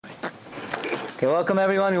Okay, welcome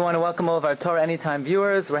everyone. We want to welcome all of our Torah Anytime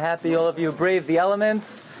viewers. We're happy all of you braved the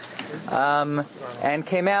elements and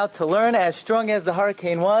came out to learn as strong as the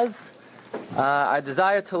hurricane was. Our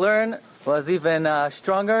desire to learn was even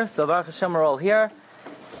stronger, so Baruch Hashem, we're all here.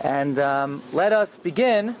 And let us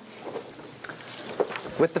begin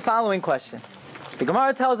with the following question. The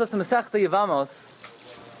Gemara tells us in Masechta Yevamos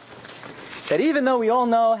that even though we all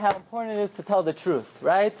know how important it is to tell the truth,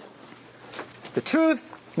 right? The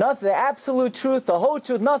truth, not the absolute truth, the whole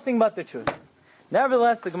truth, nothing but the truth.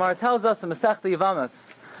 Nevertheless, the Gemara tells us in Masechta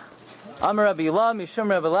Yevamos, Amar Rabbi Ilah, Mishum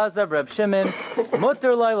Rabbi Elazar, Rabbi Shimon,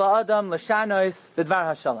 Mutter loy la'adam l'shanois b'dvar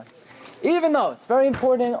hashalom. Even though it's very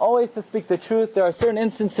important always to speak the truth, there are certain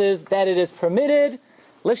instances that it is permitted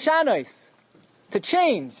l'shanois, to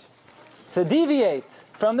change, to deviate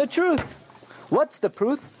from the truth. What's the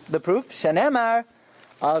proof? The proof, Shenemar,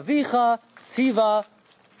 Avicha, Tziva,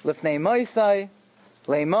 Lifnei Moisai,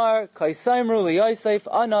 Leimar, Kaisaimru, Liyosef,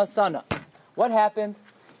 Ana, Sana. What happened?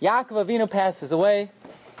 Yaakov Avinu passes away,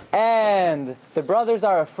 and the brothers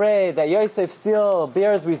are afraid that Yosef still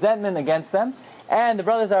bears resentment against them, and the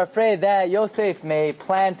brothers are afraid that Yosef may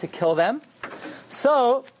plan to kill them.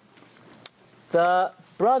 So, the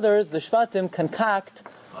brothers, the Shvatim, concoct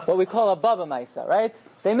what we call a Baba Maisa, right?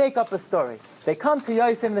 They make up a story. They come to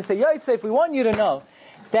Yosef and they say, Yosef, we want you to know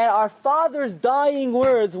that our father's dying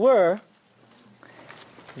words were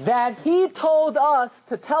that he told us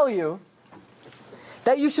to tell you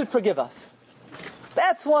that you should forgive us.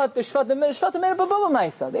 That's what the Shvatim made up a Baba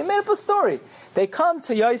Maisa. They made up a story. They come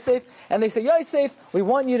to Yosef and they say, Yosef, we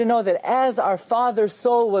want you to know that as our father's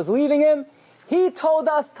soul was leaving him, he told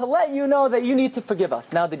us to let you know that you need to forgive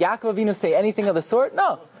us. Now, did Yaakov Avinu say anything of the sort?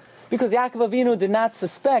 No. Because Yaakov Avinu did not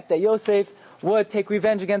suspect that Yosef would take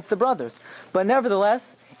revenge against the brothers. But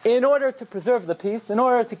nevertheless, in order to preserve the peace, in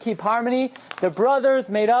order to keep harmony, the brothers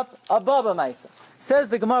made up a Baba Maisa. Says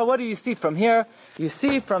the Gemara, what do you see from here? You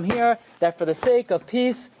see from here that for the sake of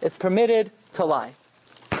peace, it's permitted to lie.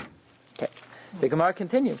 Okay. The Gemara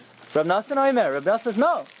continues. Rav Nassan Omer, Rav Nassan says,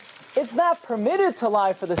 no, it's not permitted to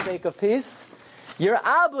lie for the sake of peace. You're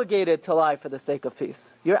obligated to lie for the sake of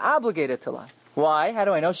peace. You're obligated to lie. Why? How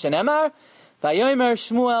do I know? Shenemar, Vayomer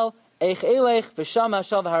Shmuel, Eich Elech, V'sham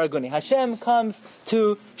Hashal V'haraguni. Hashem comes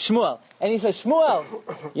to Shmuel, and he says, Shmuel,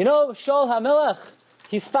 you know, Shaul HaMelech,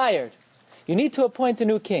 he's fired. You need to appoint a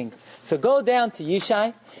new king. So go down to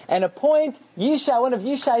Yishai and appoint Yishai, one of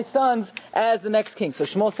Yishai's sons, as the next king. So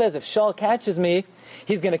Shmuel says, if Shaul catches me,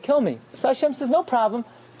 he's going to kill me. So Hashem says, no problem.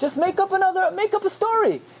 Just make up a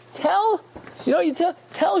story. Tell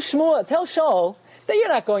Shmuel, tell Shaul that you're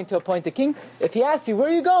not going to appoint a king. If he asks you, where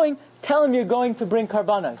are you going? Tell him you're going to bring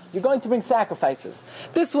karbanos. You're going to bring sacrifices.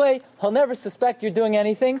 This way, he'll never suspect you're doing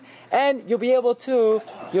anything, and you'll be able to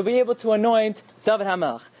anoint David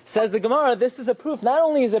HaMelech. Says the Gemara, this is a proof. Not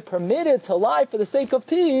only is it permitted to lie for the sake of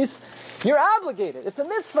peace, you're obligated. It's a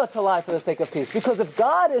mitzvah to lie for the sake of peace. Because if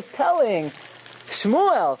God is telling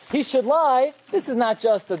Shmuel he should lie, this is not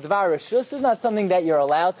just a dvar reshus. This is not something that you're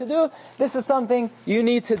allowed to do. This is something you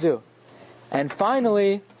need to do. And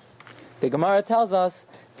finally, the Gemara tells us,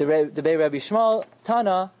 the Rabbi Shmuel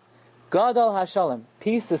Tana, Gadol Hashalom,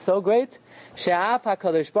 peace is so great, She'af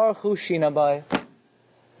HaKadosh Baruch Hu Shina Bai,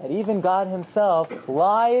 that even God Himself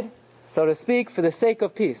lied, so to speak, for the sake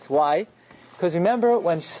of peace. Why? Because remember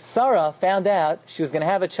when Sarah found out she was going to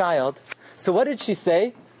have a child, so what did she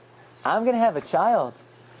say? I'm going to have a child.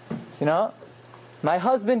 You know? My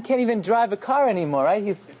husband can't even drive a car anymore, right?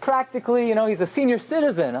 He's practically, he's a senior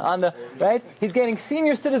citizen right? He's getting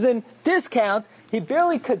senior citizen discounts. He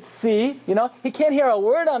barely could see, he can't hear a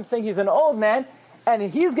word I'm saying. He's an old man, and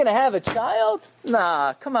he's going to have a child?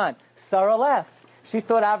 Nah, come on. Sarah laughed. She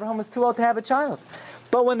thought Abraham was too old to have a child.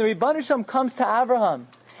 But when the Rebbeinu Shalom comes to Abraham,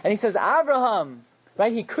 and he says, Abraham,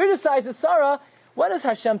 right? He criticizes Sarah. What does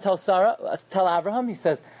Hashem tell Abraham? He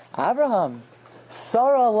says, Abraham,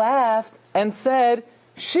 Sarah laughed and said,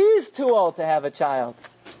 she's too old to have a child.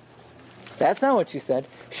 That's not what she said.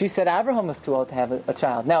 She said Abraham was too old to have a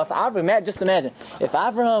child. Now, just imagine, if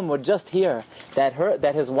Abraham would just hear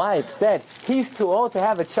that his wife said he's too old to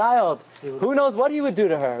have a child, who knows what he would do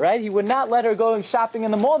to her, right? He would not let her go shopping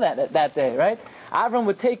in the mall that day, right? Abraham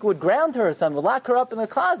would ground her or something, would lock her up in the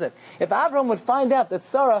closet. If Abraham would find out that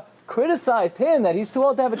Sarah criticized him, that he's too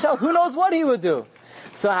old to have a child, who knows what he would do?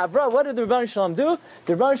 So what did the Rebbeinu Shalom do?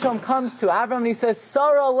 The Rebbeinu Shalom comes to Abraham and he says,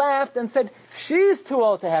 Sarah laughed and said, she's too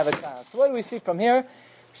old to have a child. So what do we see from here?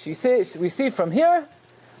 We see from here,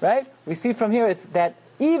 right? We see from here it's that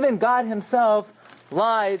even God Himself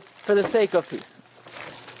lied for the sake of peace.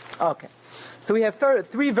 Okay. So we have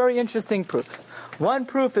three very interesting proofs. One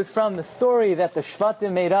proof is from the story that the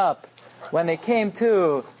Shvatim made up when they came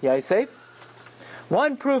to Yosef.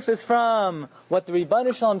 One proof is from what the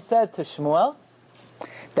Ribbon Shalom said to Shmuel,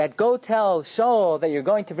 that go tell Shaul that you're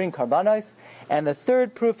going to bring karbanos, and the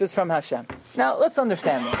third proof is from Hashem. Now, let's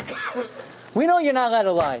understand this. We know you're not allowed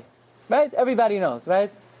to lie, right? Everybody knows, right?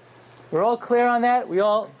 We're all clear on that. We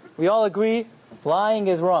all agree lying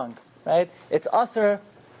is wrong, right? It's usher.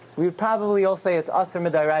 We would probably all say it's usher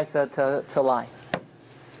midaraisa to lie.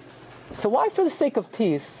 So why, for the sake of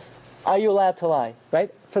peace, are you allowed to lie,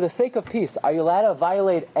 right? For the sake of peace, are you allowed to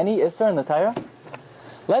violate any isser in the Torah?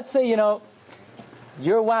 Let's say,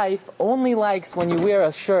 your wife only likes when you wear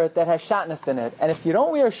a shirt that has shatnez in it. And if you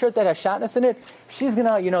don't wear a shirt that has shatnez in it, she's going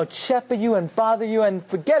to, chepa you and bother you and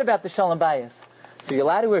forget about the shalom bayis. So you're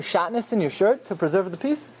allowed to wear shatnez in your shirt to preserve the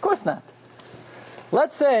peace? Of course not.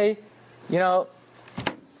 Let's say, in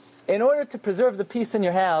order to preserve the peace in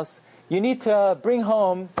your house, you need to bring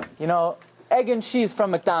home, egg and cheese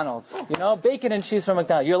from McDonald's. Bacon and cheese from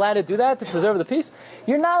McDonald's. You're allowed to do that to preserve the peace?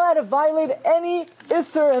 You're not allowed to violate any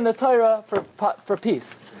isser in the Torah for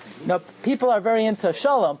peace. People are very into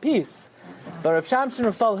shalom, peace. But Rav Shamshon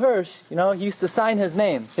Raphael Hirsch, he used to sign his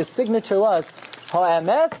name. His signature was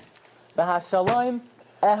Ha'emes v'hashalom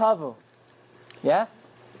ehavu. Yeah?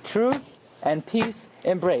 Truth and peace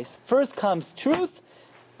embrace. First comes truth,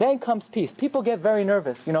 then comes peace. People get very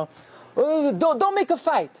nervous, Don't make a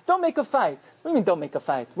fight. Don't make a fight. What do you mean don't make a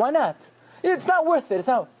fight? Why not? It's not worth it.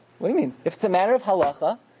 What do you mean? If it's a matter of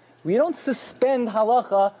halacha, we don't suspend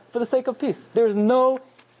halacha for the sake of peace. There's no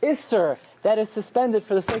isser that is suspended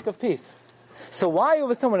for the sake of peace. So why all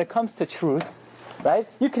of a sudden when it comes to truth, right?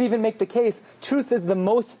 You could even make the case, truth is the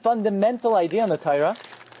most fundamental idea in the Torah.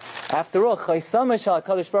 After all,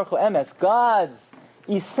 God's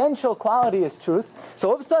essential quality is truth. So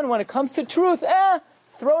all of a sudden when it comes to truth,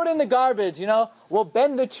 throw it in the garbage, We'll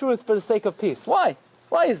bend the truth for the sake of peace. Why?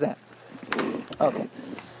 Why is that? Okay.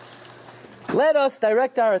 Let us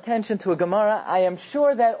direct our attention to a Gemara. I am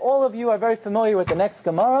sure that all of you are very familiar with the next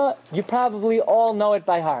Gemara. You probably all know it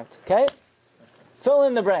by heart. Okay? Fill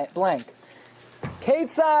in the blank.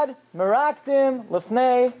 Ketzad, Merakdim,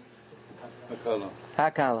 Lefnei,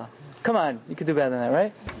 Hakala. Come on, you can do better than that,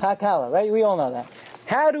 right? Hakala, right? We all know that.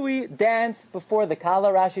 How do we dance before the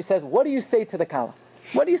Kala? Rashi says, what do you say to the Kala?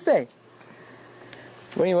 What do you say?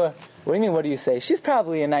 What do you mean, what do you say? She's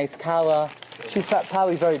probably a nice Kala. She's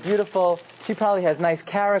probably very beautiful. She probably has nice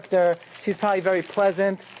character. She's probably very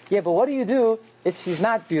pleasant. Yeah, but what do you do if she's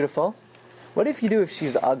not beautiful? What if you do if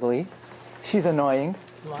she's ugly, she's annoying,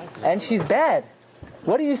 and she's bad?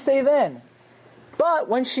 What do you say then? But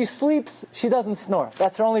when she sleeps, she doesn't snore.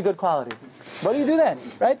 That's her only good quality. What do you do then?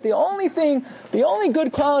 Right? The only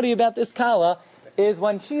good quality about this Kala is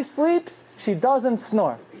when she sleeps, she doesn't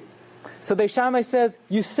snore. So Beis Shammai says,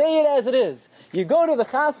 you say it as it is. You go to the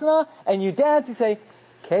chasna and you dance, you say,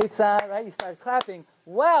 Ketzah, right? You start clapping.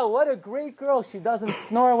 Wow, what a great girl. She doesn't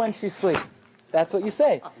snore when she sleeps. That's what you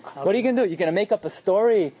say. What are you going to do? You're going to make up a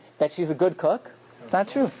story that she's a good cook? It's not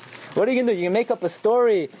true. What are you going to do? You're going to make up a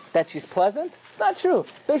story that she's pleasant? It's not true.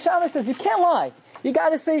 Beis Shammai says, you can't lie. You got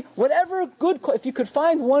to say whatever good, if you could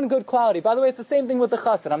find one good quality. By the way, it's the same thing with the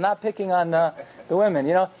chassid. I'm not picking on the women.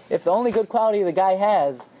 If the only good quality the guy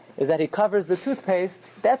has is that he covers the toothpaste,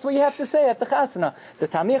 that's what you have to say at the chasana. The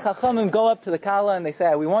Tamir Chachamim go up to the Kala and they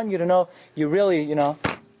say, we want you to know, you really, you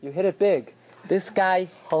hit it big. This guy,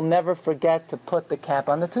 he'll never forget to put the cap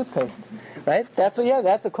on the toothpaste. Right? That's what you have.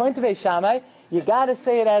 That's according to Beis Shammai. You got to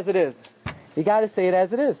say it as it is. You got to say it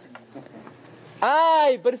as it is.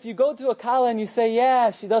 But if you go to a Kala and you say,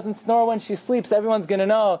 yeah, she doesn't snore when she sleeps, everyone's going to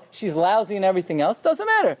know she's lousy and everything else. Doesn't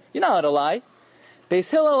matter. You know how to lie. Beis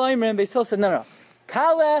Hillel said, no.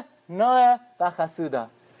 Kala noah v'chasuda.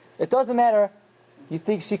 It doesn't matter. You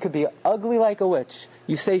think she could be ugly like a witch.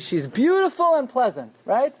 You say she's beautiful and pleasant,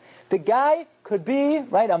 right? The guy could be,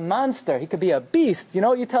 right, a monster. He could be a beast. You know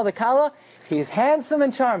what you tell the Kala? He's handsome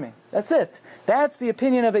and charming. That's it. That's the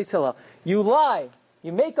opinion of Beis Hillel. You lie.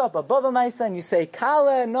 You make up a bava maisa and you say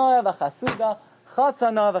Kala noah v'chasuda,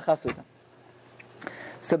 chasa noah v'chasuda.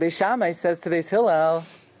 So Beis Shammai says to Beis Hillel,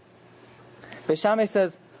 Beis Shammai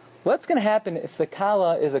says, what's going to happen if the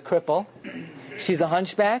Kala is a cripple? She's a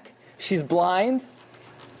hunchback. She's blind.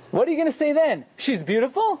 What are you going to say then? She's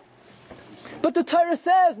beautiful? But the Torah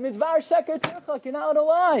says, midvar sheker tirchak, you're not allowed to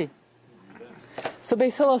lie. So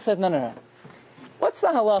Beis Hillel said, no. What's the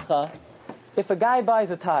halacha if a guy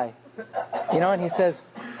buys a tie? And he says,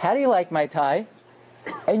 how do you like my tie?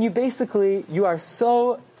 And you are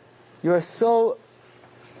so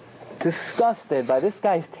disgusted by this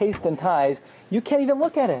guy's taste in ties, you can't even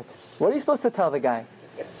look at it. What are you supposed to tell the guy?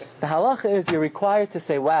 The halacha is you're required to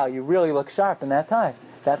say, wow, you really look sharp in that tie.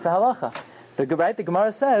 That's a halacha. The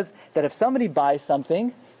Gemara says that if somebody buys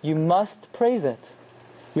something, you must praise it.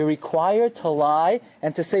 You're required to lie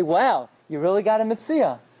and to say, wow, you really got a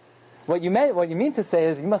mitzvah. What you mean to say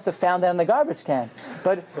is you must have found that in the garbage can.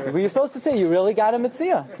 But you're supposed to say you really got a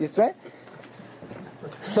mitzvah. Right?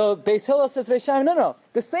 So Beis Hillel says, no.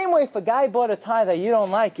 The same way if a guy bought a tie that you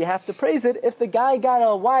don't like, you have to praise it. If the guy got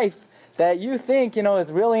a wife that you think,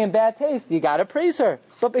 is really in bad taste, you got to praise her.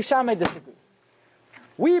 But Beis Shammai disagrees.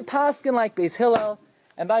 We paskin like Beis Hillel.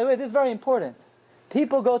 And by the way, this is very important.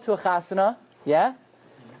 People go to a chasana, yeah?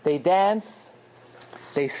 They dance,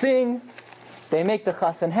 they sing, they make the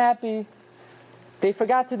chassan happy. They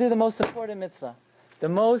forgot to do the most important mitzvah. The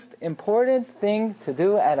most important thing to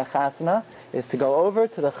do at a chasana is to go over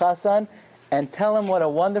to the chassan and tell him what a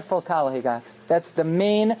wonderful kala he got. That's the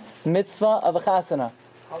main mitzvah of a chasana.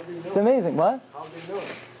 It's amazing. What? How do you know?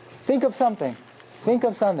 Think of something.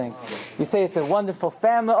 You say it's a wonderful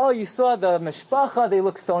family. Oh, you saw the mishpacha. They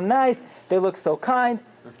look so nice. They look so kind.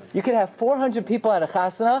 You could have 400 people at a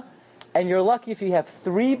chasana, and you're lucky if you have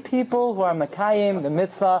 3 people who are makayim the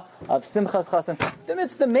mitzvah of simchas chasan.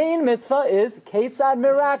 The main mitzvah is ketzad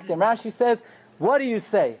miraktim. Rashi says, what do you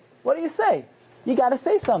say? You got to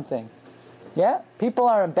say something. Yeah? People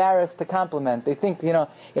are embarrassed to compliment. They think,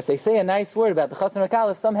 if they say a nice word about the chasan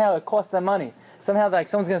hakala, somehow it costs them money. Somehow, like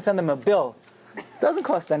someone's going to send them a bill. It doesn't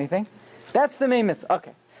cost anything. That's the main mitzvah.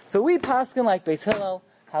 Okay. So we paskin like Beis Hillel,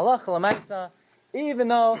 halacha l'maisa, even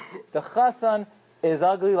though the chasan is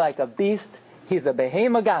ugly like a beast, he's a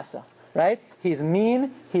behema gasa, right? He's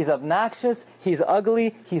mean, he's obnoxious, he's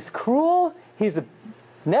ugly, he's cruel,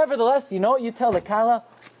 nevertheless, you know what you tell the kala?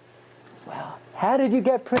 Well, how did you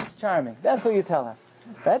get Prince Charming? That's what you tell her.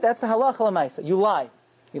 Right? That's the halacha l'maisa. You lie.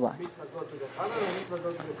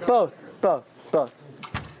 Both.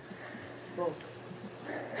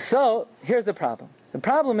 So, here's the problem. The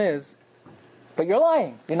problem is, but you're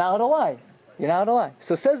lying. You're not allowed to lie.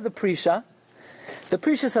 So says the Prisha. The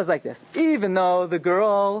Prisha says like this. Even though the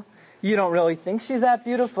girl, you don't really think she's that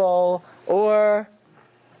beautiful, or,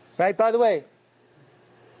 right, by the way,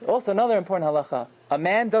 also another important halacha. A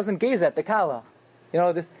man doesn't gaze at the kala.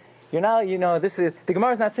 The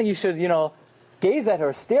Gemara is not saying you should, gaze at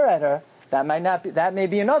her, stare at her. That may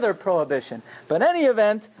be another prohibition. But in any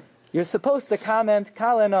event, you're supposed to comment,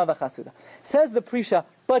 kala no'eva chasuda. Says the Prisha,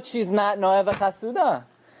 but she's not no'eva chasuda.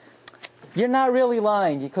 You're not really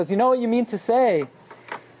lying, because you know what you mean to say.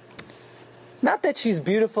 Not that she's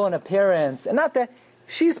beautiful in appearance, and not that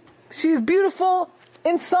she's beautiful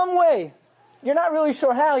in some way. You're not really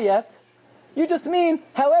sure how yet. You just mean,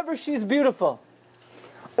 however she's beautiful.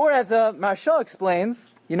 Or as Maharsha explains,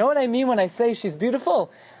 you know what I mean when I say she's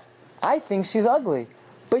beautiful? I think she's ugly.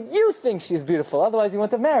 But you think she's beautiful, otherwise you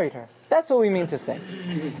wouldn't have married her. That's what we mean to say.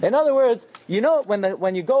 In other words,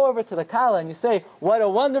 when you go over to the kala and you say, what a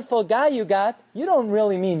wonderful guy you got, you don't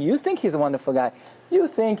really mean you think he's a wonderful guy. You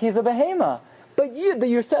think he's a behema. But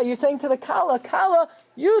you're saying to the kala,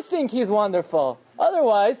 you think he's wonderful.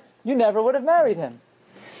 Otherwise, you never would have married him.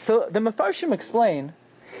 So the Mefarshim explain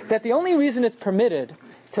that the only reason it's permitted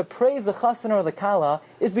to praise the chassan or the kala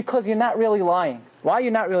is because you're not really lying. Why are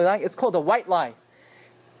you not really lying? It's called a white lie.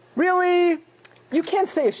 Really, you can't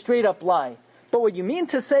say a straight up lie. But what you mean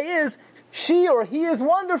to say is, she or he is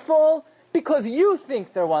wonderful because you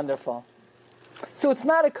think they're wonderful. So it's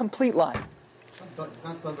not a complete lie. We're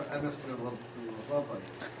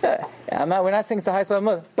not saying it's the highest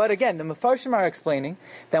level. But again, the Mefarshim are explaining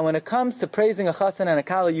that when it comes to praising a chassan and a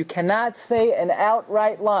kala, you cannot say an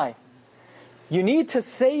outright lie. You need to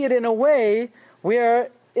say it in a way where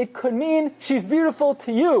it could mean she's beautiful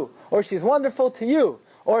to you, or she's wonderful to you,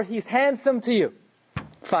 or he's handsome to you.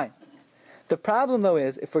 Fine. The problem, though,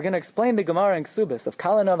 is if we're going to explain the Gemara in Ksubis of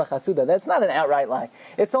Kala No'eva Chasuda, that's not an outright lie.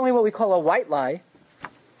 It's only what we call a white lie.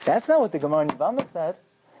 That's not what the Gemara in Yevamah said.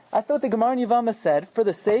 I thought the Gemara in Yevamah said, for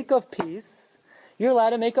the sake of peace, you're allowed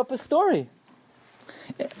to make up a story.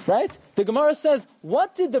 Right? The Gemara says,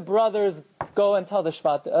 what did the brothers go and tell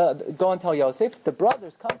go and tell Yosef? The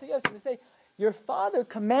brothers come to Yosef and they say, your father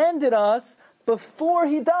commanded us before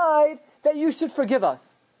he died that you should forgive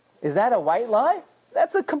us. Is that a white lie?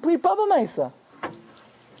 That's a complete Baba Maisa.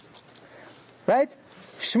 Right?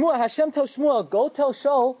 Hashem tells Shmuel, go tell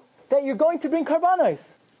Shaul that you're going to bring karbanos.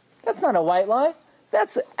 That's not a white lie.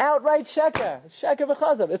 That's outright sheker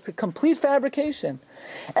v'chazav. It's a complete fabrication.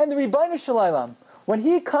 And the Ribbono Shel Olam, when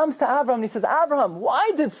he comes to Abraham and he says, Abraham,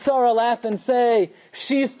 why did Sarah laugh and say,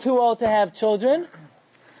 she's too old to have children?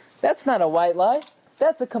 That's not a white lie.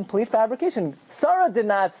 That's a complete fabrication. Sarah did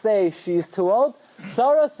not say she's too old.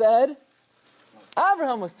 Sarah said,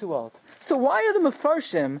 Abraham was too old. So why are the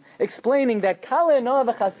Mefarshim explaining that Kala Noah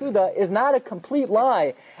v'Chasuda is not a complete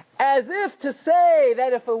lie, as if to say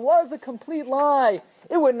that if it was a complete lie,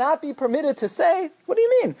 it would not be permitted to say? What do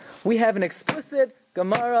you mean? We have an explicit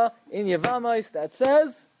Gemara in Yevamos that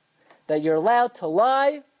says that you're allowed to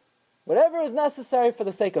lie whatever is necessary for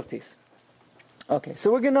the sake of peace. Okay,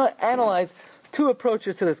 so we're going to analyze two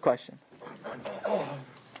approaches to this question.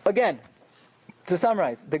 Again, to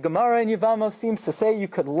summarize, the Gemara in Yevamos seems to say you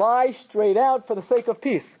could lie straight out for the sake of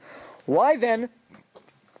peace. Why then,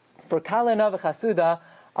 for Kala Noah v'Chasuda,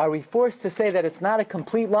 are we forced to say that it's not a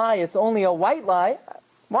complete lie, it's only a white lie?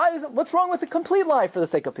 What's wrong with a complete lie for the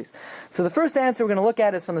sake of peace? So the first answer we're going to look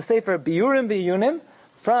at is from the Sefer Biurim V'Yunim,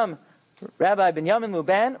 from Rabbi Binyamin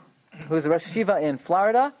Luban, who is a Rosh Yeshiva in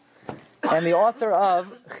Florida, and the author of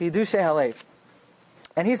Chidushei Halev.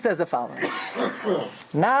 And he says the following: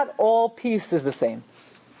 not all peace is the same.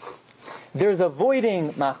 There's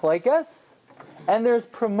avoiding machlokes, and there's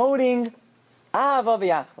promoting ahava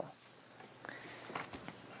v'achva.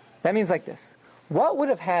 That means like this: what would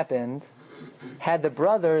have happened had the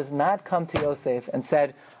brothers not come to Yosef and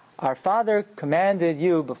said, "Our father commanded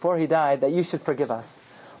you before he died that you should forgive us"?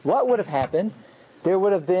 What would have happened? There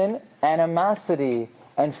would have been animosity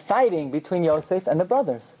and fighting between Yosef and the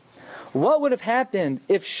brothers. What would have happened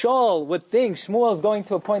if Shaul would think Shmuel is going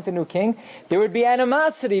to appoint a new king? There would be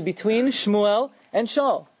animosity between Shmuel and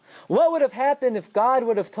Shaul. What would have happened if God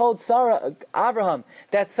would have told Abraham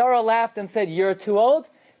that Sarah laughed and said, "You're too old"?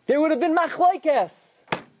 There would have been machlokes.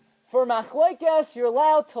 For machlokes, you're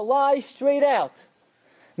allowed to lie straight out.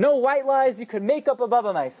 No white lies. You could make up a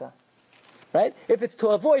baba maisa. Right? If it's to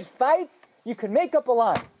avoid fights, you could make up a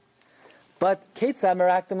lie. But Ketzad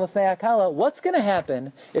Merakdim L'fnei Hakala, what's going to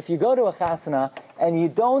happen if you go to a chasana and you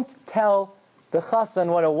don't tell the chasan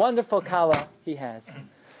what a wonderful kala he has?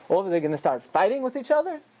 Or they're going to start fighting with each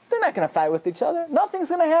other? They're not going to fight with each other. Nothing's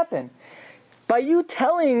going to happen. By you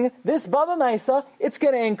telling this Baba Maisa, it's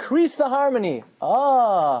going to increase the harmony.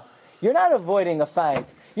 You're not avoiding a fight.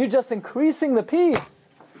 You're just increasing the peace.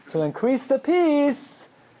 To increase the peace,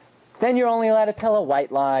 then you're only allowed to tell a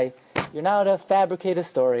white lie. You're not allowed to fabricate a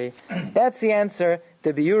story. That's the answer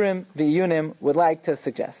the Biurim V'Yunim would like to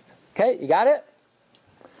suggest. Okay, you got it?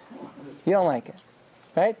 You don't like it,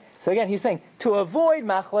 right? So again, he's saying to avoid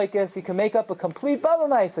machlokes, you can make up a complete baba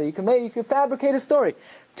maisa. You can fabricate a story.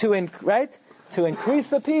 To increase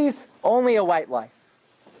the peace, only a white lie.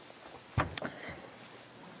 I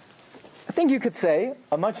think you could say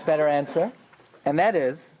a much better answer, and that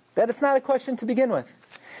is that it's not a question to begin with.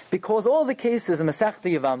 Because all the cases in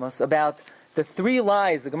Masechta Yevamos about the three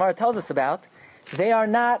lies the Gemara tells us about, they are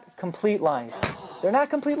not complete lies. They're not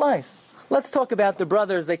complete lies. Let's talk about the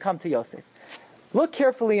brothers, they come to Yosef. Look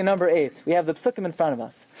carefully in number 8. We have the psukim in front of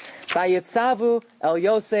us. Vayitzavu el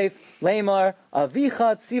Yosef lemar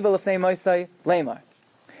avicha tziva lefnei Mosai lemar.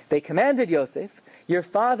 They commanded Yosef, your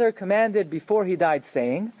father commanded before he died,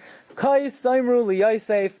 saying, Kai saimru li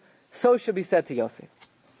Yosef, so should be said to Yosef.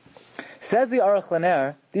 Says the Aruch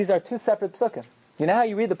LaNer, these are two separate psukim. You know how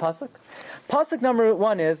you read the pasuk? Pasuk number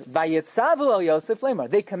 1 is Vayitzavu el Yosef lemar.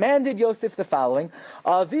 They commanded Yosef the following: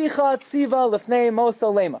 Avicha tziva lefnei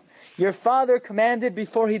Mosa lemar. Your father commanded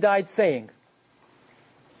before he died, saying.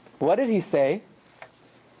 What did he say?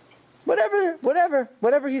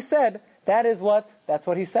 Whatever he said. That's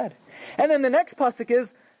what he said. And then the next pasuk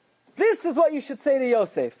is, this is what you should say to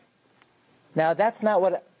Yosef. Now that's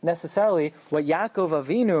not necessarily what Yaakov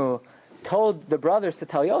Avinu told the brothers to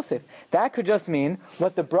tell Yosef. That could just mean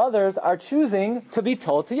what the brothers are choosing to be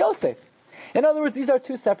told to Yosef. In other words, these are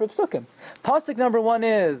two separate psukim. Pasuk number 1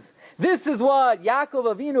 is, this is what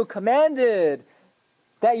Yaakov Avinu commanded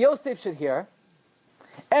that Yosef should hear.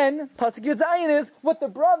 And Pasuk Yud Zayin is what the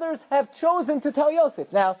brothers have chosen to tell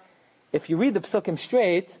Yosef. Now, if you read the psukim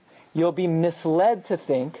straight, you'll be misled to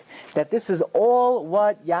think that this is all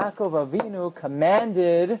what Yaakov Avinu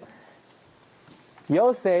commanded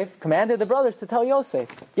the brothers to tell Yosef.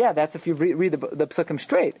 Yeah, that's if you read the psukim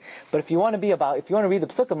straight. But if you want to read the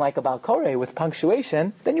psukim like about Koreh with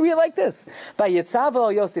punctuation, then you read it like this: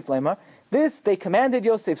 Vayitzavu Yosef lemar. This they commanded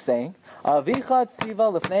Yosef, saying, Avicha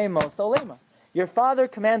tziva lefnei Mosa lemar. Your father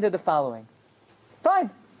commanded the following.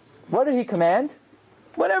 Fine. What did he command?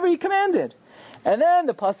 Whatever he commanded. And then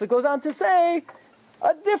the pasuk goes on to say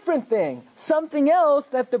a different thing, something else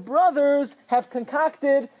that the brothers have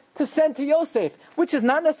concocted to send to Yosef, which is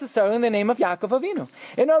not necessarily in the name of Yaakov Avinu.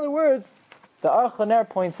 In other words, the Aruch LaNer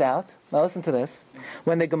points out, now listen to this,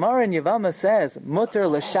 when the Gemara in Yevama says, Mutter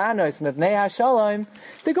l'shanos mivnei hashalom,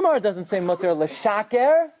 the Gemara doesn't say Mutter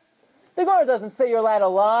l'shaker, the Gemara doesn't say you're allowed to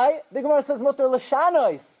lie, the Gemara says Mutter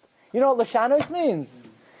l'shanos. You know what l'shanos means?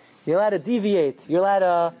 You're allowed to deviate. You're allowed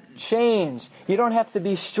to change. You don't have to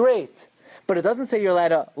be straight. But it doesn't say you're allowed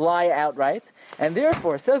to lie outright. And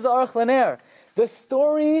therefore, says the Aruch LaNer, the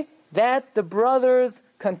story that the brothers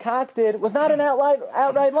concocted was not an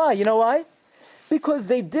outright lie. You know why? Because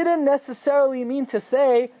they didn't necessarily mean to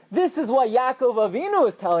say, this is what Yaakov Avinu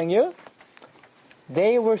is telling you.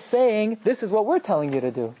 They were saying, this is what we're telling you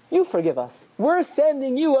to do. You forgive us. We're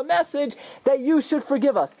sending you a message that you should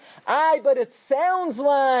forgive us. But it sounds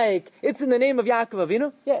like it's in the name of Yaakov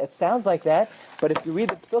Avinu. Yeah, it sounds like that. But if you read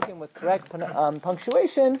the psukim with correct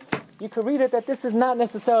punctuation, you can read it that this is not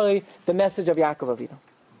necessarily the message of Yaakov Avinu.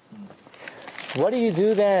 What do you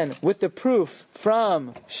do then with the proof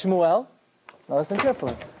from Shmuel? Now listen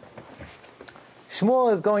carefully.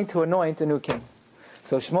 Shmuel is going to anoint a new king.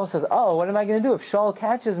 So Shmuel says, what am I going to do? If Shaul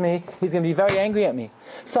catches me, he's going to be very angry at me.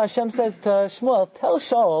 So Hashem says to Shmuel, tell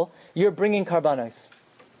Shaul you're bringing karbanos.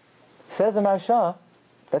 Says the Maharsha,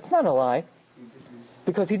 that's not a lie,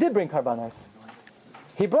 because he did bring karbanos.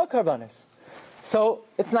 He brought karbanos. So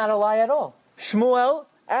it's not a lie at all. Shmuel,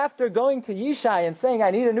 after going to Yishai and saying, I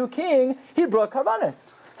need a new king, he brought karbanos.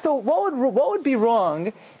 So what would be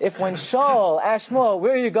wrong if when Shaul asked Shmuel,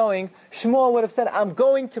 where are you going? Shmuel would have said, I'm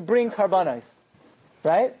going to bring karbanos.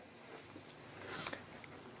 Right?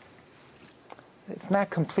 It's not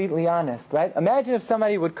completely honest, right? Imagine if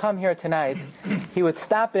somebody would come here tonight, he would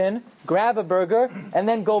stop in, grab a burger, and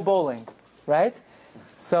then go bowling, right?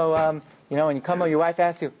 So, when you come home, your wife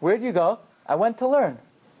asks you, where'd you go? I went to learn,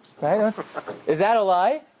 right? Is that a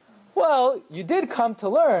lie? Well, you did come to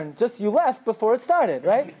learn, just you left before it started,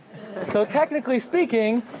 right? So technically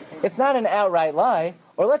speaking, it's not an outright lie.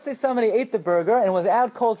 Or let's say somebody ate the burger and was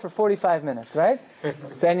out cold for 45 minutes, right?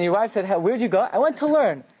 So, and your wife said, where'd you go? I went to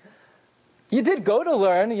learn. You did go to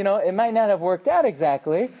learn, it might not have worked out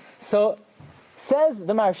exactly. So, says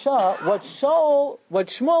the Maharsha, what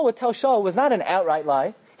Shmuel would tell Shaul was not an outright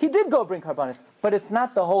lie. He did go bring karbanos, but it's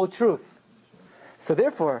not the whole truth. So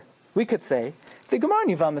therefore, we could say, the Gemara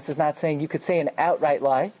in Yevamos is not saying you could say an outright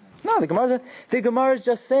lie. No, the Gemara is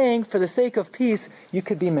just saying, for the sake of peace, you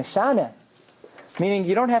could be meshaneh. Meaning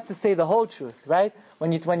you don't have to say the whole truth, right?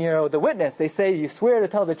 When you're the witness, they say you swear to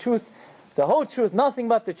tell the truth, the whole truth, nothing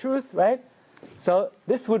but the truth, right? So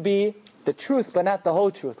this would be the truth, but not the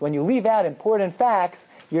whole truth. When you leave out important facts,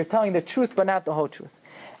 you're telling the truth, but not the whole truth.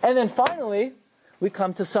 And then finally, we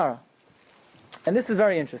come to Sarah. And this is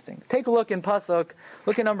very interesting. Take a look in Pasuk,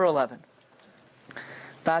 look at number 11.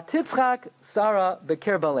 Vatitzchak Sarah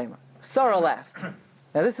beker balema. Sarah laughed.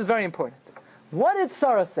 Now this is very important. What did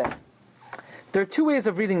Sarah say? There are two ways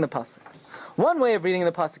of reading the pasuk. One way of reading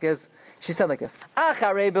the pasuk is, she said like this,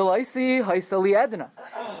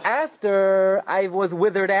 after I was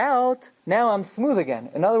withered out, now I'm smooth again.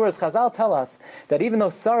 In other words, Chazal tell us that even though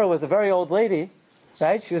Sarah was a very old lady,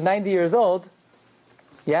 right, she was 90 years old,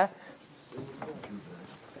 yeah?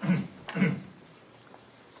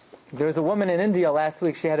 There was a woman in India last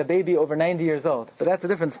week, she had a baby over 90 years old, but that's a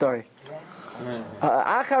different story.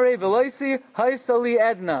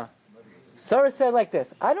 Sarah said like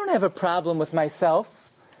this, I don't have a problem with myself.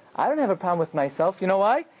 You know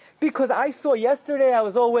why? Because I saw yesterday I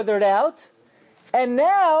was all withered out, and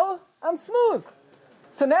now I'm smooth.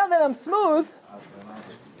 So now that I'm smooth,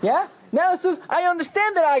 yeah? Now it's smooth, I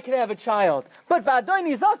understand that I can have a child. But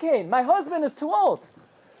V'adoni Zakein, my husband is too old.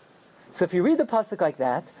 So if you read the pasuk like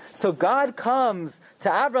that, so God comes to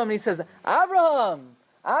Abraham and he says, Abraham,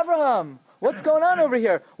 what's going on over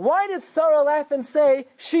here? Why did Sarah laugh and say,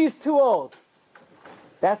 she's too old?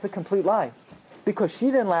 That's a complete lie. Because she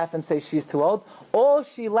didn't laugh and say she's too old. All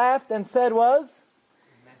she laughed and said was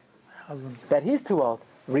that he's too old.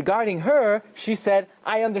 Regarding her, she said,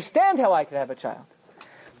 I understand how I could have a child.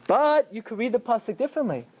 But you could read the pasuk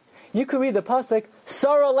differently. You could read the pasuk,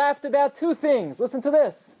 Sarah laughed about two things. Listen to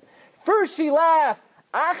this. First she laughed,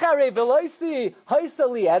 Achare veloisi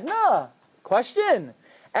haisali adna. Question.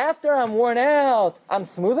 After I'm worn out, I'm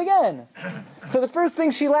smooth again. So the first thing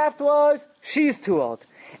she laughed was, she's too old.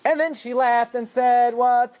 And then she laughed and said,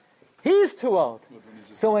 what? He's too old.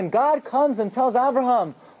 So when God comes and tells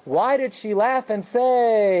Abraham, why did she laugh and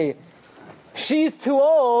say, she's too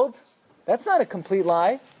old? That's not a complete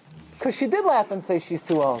lie. Because she did laugh and say she's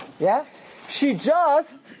too old. Yeah?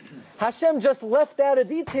 Hashem just left out a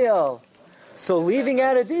detail. So leaving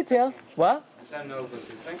out a detail, what? Hashem knows what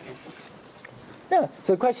she's thinking. Yeah.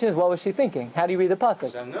 So the question is, what was she thinking? How do you read the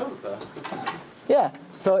pasuk? Hashem knows though. Yeah.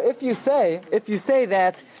 So if you say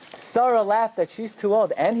that Sarah laughed that she's too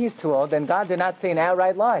old and he's too old, then God did not say an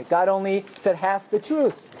outright lie. God only said half the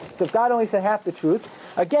truth. So if God only said half the truth,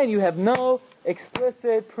 again, you have no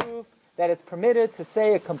explicit proof that it's permitted to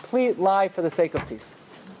say a complete lie for the sake of peace.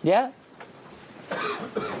 Yeah?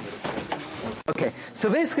 Okay, so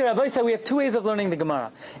basically Rabbi said we have two ways of learning the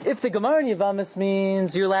Gemara. If the Gemara in Yevamos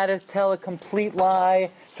means you're allowed to tell a complete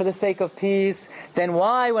lie for the sake of peace, then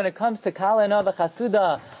why, when it comes to Kalena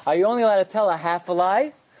v'chasuda, are you only allowed to tell a half a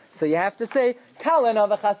lie? So you have to say,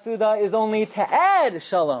 Kalena v'chasuda is only to add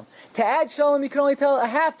shalom. To add shalom, you can only tell a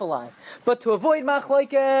half a lie. But to avoid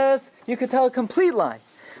machlokes, you can tell a complete lie.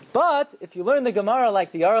 But if you learn the Gemara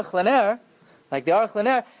like the Aruch Laner,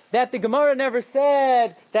 that the Gemara never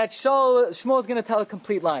said that Shmuel is going to tell a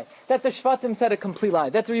complete lie, that the Shvatim said a complete lie,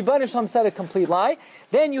 that the Rebbeinu Shalom said a complete lie,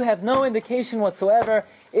 then you have no indication whatsoever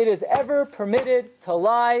it is ever permitted to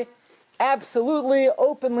lie absolutely,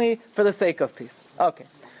 openly, for the sake of peace. Okay.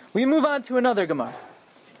 We move on to another Gemara.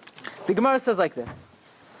 The Gemara says like this.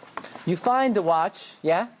 You find a watch,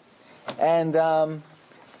 yeah? And,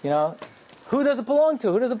 who does it belong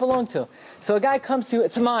to? Who does it belong to? So a guy comes to you,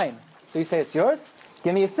 it's mine. So you say, it's yours?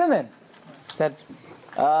 Give me a siman. He said,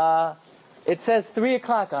 it says 3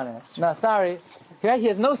 o'clock on it. No, sorry. He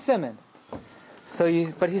has no siman.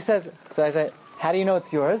 But he says, so I say, how do you know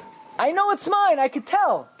it's yours? I know it's mine. I could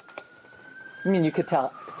tell. I mean, you could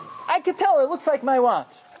tell. I could tell. It looks like my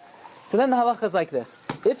watch. So then the halacha is like this.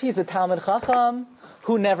 If he's a Talmid Chacham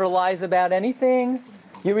who never lies about anything,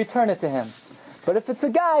 you return it to him. But if it's a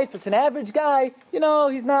guy, if it's an average guy,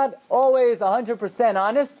 he's not always 100%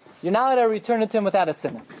 honest, you're not allowed to return it to him without a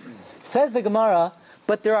siman. Says the Gemara,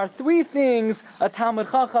 but there are 3 things a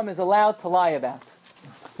Talmid Chacham is allowed to lie about.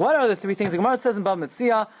 What are the 3 things? The Gemara says in Bava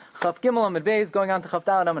Metzia, Chaf Gimel Amud Beis, going on to Chaf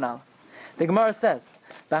Daled Amud Aleph. The Gemara says,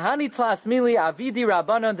 V'hani tlas mili avidi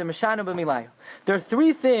rabbanon demeshanu b'milayu. There are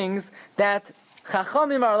 3 things that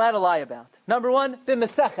Chachamim are allowed to lie about. Number 1,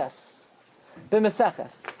 b'meseches.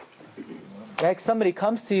 B'meseches. Like somebody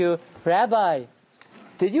comes to you, Rabbi,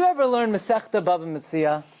 did you ever learn Masechta Bava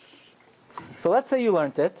Metzia? So let's say you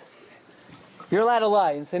learned it. You're allowed to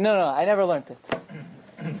lie and say, no, I never learned it.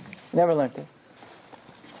 Never learned it.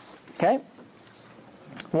 Okay?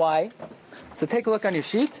 Why? So take a look on your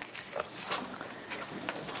sheet.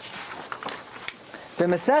 The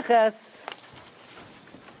Maseches,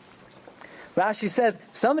 Rashi says,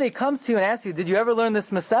 if somebody comes to you and asks you, did you ever learn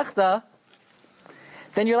this Masechta?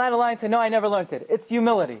 Then you're allowed to lie and say, no, I never learned it. It's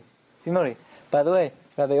humility. It's humility. By the way,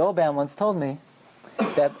 Rabbi Olbaum once told me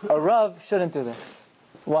that a Rav shouldn't do this.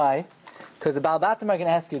 Why? Because the Baal Batim are going to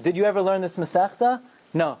ask you, did you ever learn this Masechta?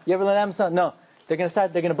 No. You ever learn that Masechta? No. They're going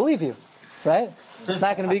to believe you. Right? It's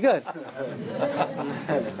not going to be good.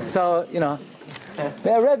 So, a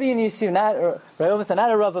Rebbe in Yeshiva, not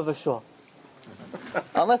a Rav of a shul.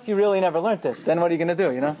 Unless you really never learned it. Then what are you going to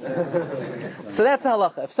do, So that's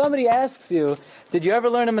halacha. If somebody asks you, did you ever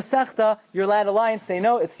learn a Masechta? You're allowed to lie and say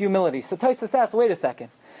no, it's humility. So Tosfos asks, wait a second.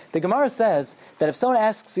 The Gemara says that if someone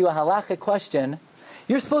asks you a halachic question,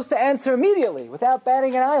 you're supposed to answer immediately, without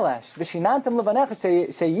batting an eyelash.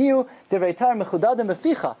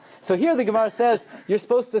 So here the Gemara says, you're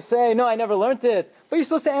supposed to say, no, I never learned it, but you're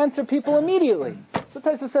supposed to answer people immediately. So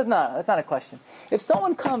Tosfos says, no, that's not a question. If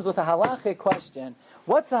someone comes with a halachic question,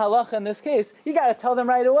 what's the halacha in this case? You got to tell them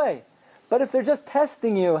right away. But if they're just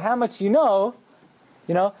testing you, how much you know,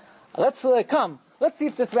 let's see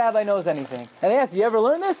if this rabbi knows anything. And they ask, you ever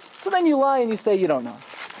learn this? So then you lie and you say you don't know.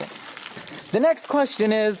 Okay. The next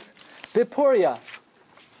question is Bipuria.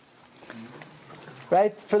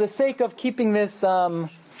 Right? For the sake of keeping this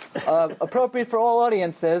appropriate for all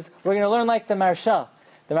audiences, we're going to learn like the Marsha.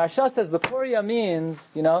 The Marsha says Bipuria means,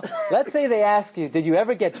 let's say they ask you, did you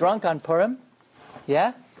ever get drunk on Purim?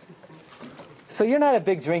 Yeah? So you're not a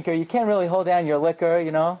big drinker, you can't really hold down your liquor,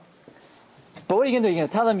 But what are you going to do? You're going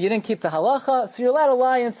to tell them you didn't keep the halacha, so you're allowed to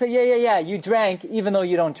lie and say, yeah, you drank, even though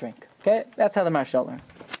you don't drink. Okay? That's how the Marsha learns.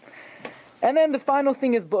 And then the final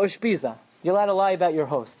thing is b'ushpiza. You're allowed to lie about your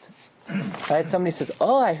host. Right? Somebody says,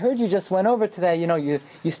 I heard you just went over to that,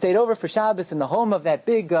 you stayed over for Shabbos in the home of that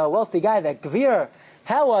big, wealthy guy, that Gvir.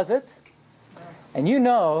 How was it? And you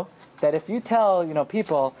know that if you tell,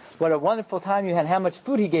 people what a wonderful time you had, how much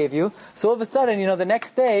food he gave you, so all of a sudden, the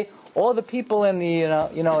next day, all the people in the,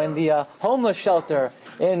 in the homeless shelter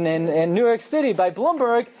in New York City by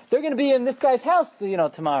Bloomberg, they're going to be in this guy's house,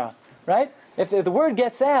 tomorrow, right? If the word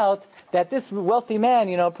gets out that this wealthy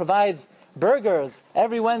man, provides burgers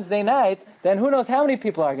every Wednesday night, then who knows how many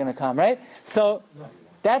people are going to come, right? So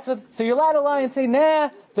so you're allowed to lie and say,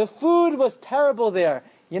 nah, the food was terrible there.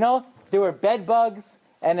 There were bed bugs,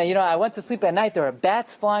 and I went to sleep at night, there were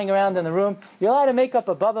bats flying around in the room. You're allowed to make up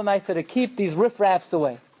a Baba Maisa to keep these riffraffs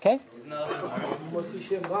away. Okay? Lashon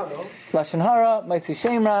Hara, Motzi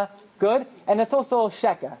Shem Ra, good. And it's also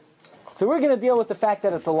sheker. So we're going to deal with the fact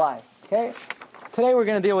that it's a lie. Okay? Today we're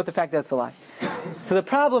going to deal with the fact that it's a lie. So the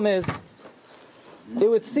problem is, it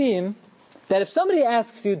would seem that if somebody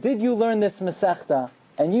asks you, did you learn this Masechta?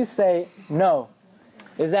 And you say, no.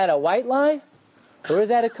 Is that a white lie? Or is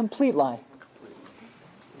that a complete lie?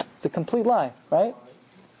 It's a complete lie, right?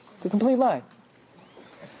 It's a complete lie.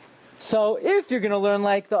 So if you're going to learn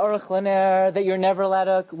like the Aruch LaNer, that you're never allowed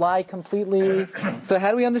to lie completely, so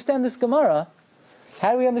how do we understand this Gemara?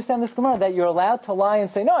 How do we understand this Gemara that you're allowed to lie and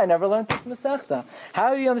say, no, I never learned this Masechta?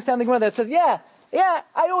 How do you understand the Gemara that says, yeah,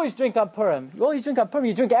 I always drink on Purim. You always drink on Purim.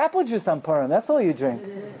 You drink apple juice on Purim. That's all you drink,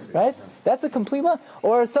 right? That's a complete lie.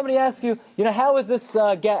 Or somebody asks you, how was this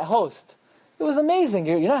host? It was amazing.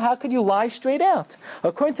 How could you lie straight out?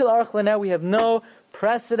 According to the Aruch LaNer, we have no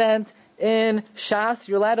precedent in Shas.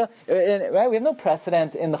 You're allowed to, right? We have no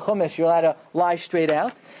precedent in the Chumash. You're allowed to lie straight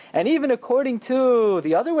out. And even according to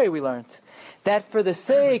the other way we learned, that for the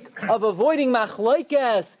sake of avoiding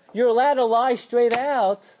machlokes, you're allowed to lie straight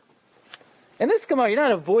out. In this Gemara, you're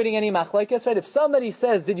not avoiding any machlokes, right? If somebody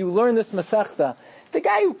says, did you learn this Masechta? The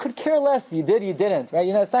guy who could care less, you did, you didn't, right?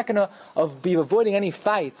 It's not going to be avoiding any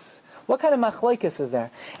fights. What kind of machlokes is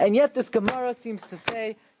there? And yet this Gemara seems to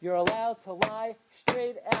say you're allowed to lie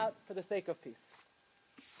straight out for the sake of peace.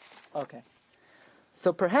 Okay.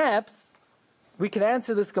 So perhaps we can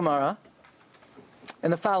answer this Gemara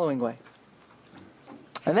in the following way.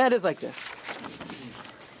 And that is like this.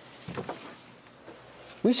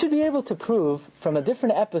 We should be able to prove from a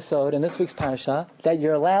different episode in this week's parasha that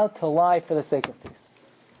you're allowed to lie for the sake of peace.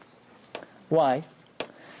 Why?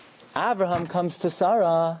 Abraham comes to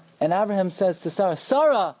Sarah, and Abraham says to Sarah,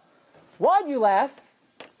 Sarah, why'd you laugh?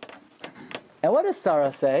 And what does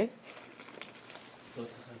Sarah say?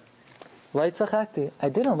 Lo tzachakti. I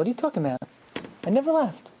didn't. What are you talking about? I never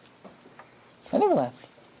laughed.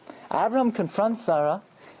 Abraham confronts Sarah,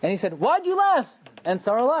 and he said, why'd you laugh? And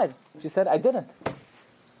Sarah lied. She said, I didn't.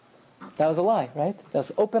 That was a lie, right? That was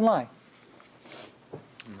an open lie.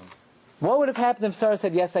 No. What would have happened if Sarah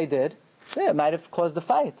said, yes, I did? Yeah, it might have caused a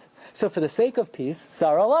fight. So for the sake of peace,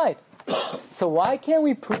 Sarah lied. So why can't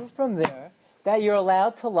we prove from there that you're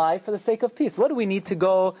allowed to lie for the sake of peace? What do we need to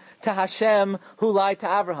go to Hashem, who lied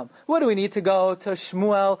to Abraham? What do we need to go to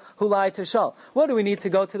Shmuel, who lied to Shaul? What do we need to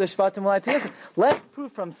go to the Shvatim, who lied to Yosef? Let's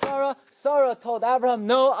prove from Sarah. Sarah told Abraham,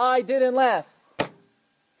 no, I didn't laugh.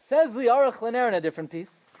 Says the Aruch LaNer in a different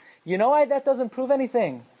piece. You know why that doesn't prove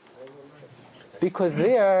anything? Because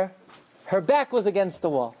there, her back was against the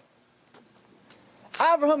wall.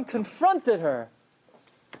 Abraham confronted her.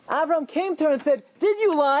 Abraham came to her and said, did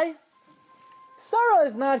you lie? Sarah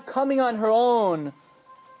is not coming on her own.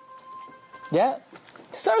 Yeah?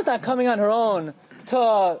 Sarah's not coming on her own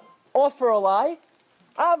to offer a lie.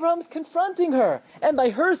 Abraham's confronting her. And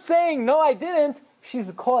by her saying, no, I didn't,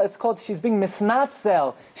 she's being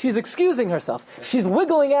misnatzel. She's excusing herself. She's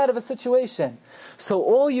wiggling out of a situation. So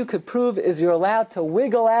all you could prove is you're allowed to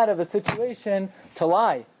wiggle out of a situation to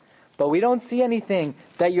lie. But we don't see anything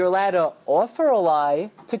that you're allowed to offer a lie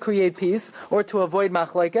to create peace or to avoid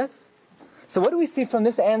machlokes. So what do we see from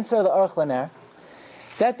this answer of the Aruch LaNer?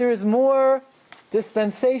 That there is more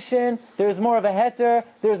dispensation, there's more of a heter,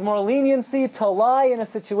 there's more leniency to lie in a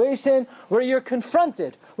situation where you're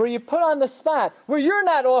confronted, where you're put on the spot, where you're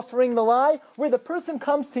not offering the lie, where the person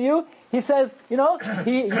comes to you, he says, he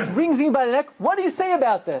brings you by the neck, what do you say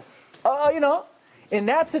about this? In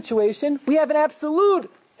that situation, we have an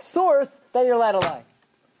absolute source that you're allowed to lie.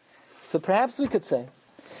 So perhaps we could say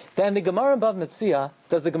that in the Gemara above Metzia,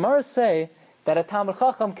 does the Gemara say that a Talmid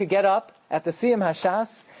Chacham could get up at the Siyam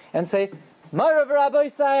Hashas and say, Marav Rabbi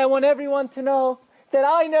Isai, I want everyone to know that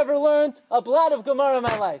I never learned a blot of Gemara in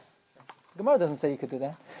my life. The Gemara doesn't say you could do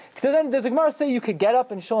that. Does the Gemara say you could get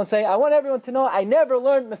up and show and say, I want everyone to know I never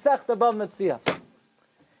learned Masechta above Metzia?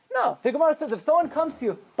 No. The Gemara says if someone comes to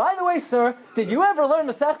you, by the way, sir, did you ever learn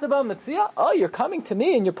Masechta above Metzia? Oh, you're coming to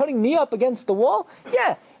me and you're putting me up against the wall?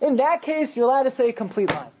 Yeah. In that case, you're allowed to say a complete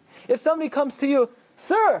lie. If somebody comes to you,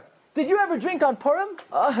 sir, did you ever drink on Purim?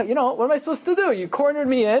 What am I supposed to do? You cornered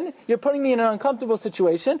me in. You're putting me in an uncomfortable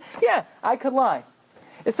situation. Yeah, I could lie.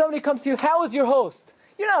 If somebody comes to you, how was your host?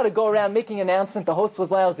 You're not allowed to go around making an announcement the host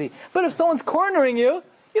was lousy. But if someone's cornering you,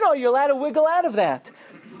 you're allowed to wiggle out of that.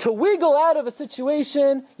 To wiggle out of a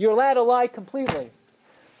situation, you're allowed to lie completely.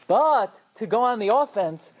 But to go on the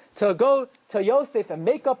offense, to go to Yosef and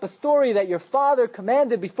make up a story that your father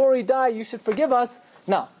commanded before he died, you should forgive us,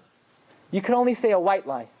 no. You can only say a white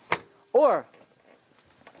lie. Or,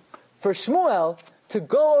 for Shmuel, to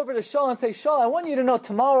go over to Shaul and say, Shaul, I want you to know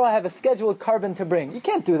tomorrow I have a scheduled carbon to bring. You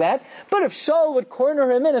can't do that. But if Shaul would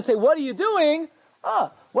corner him in and say, what are you doing?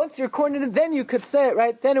 Once you're cornered in, then you could say it,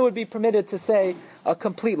 right? Then it would be permitted to say a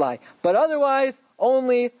complete lie. But otherwise,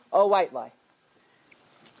 only a white lie.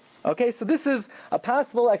 Okay, so this is a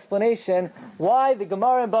possible explanation why the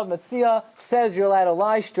Gemara in Bava Metzia says you're allowed to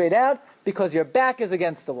lie straight out, because your back is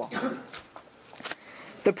against the wall.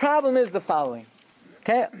 The problem is the following.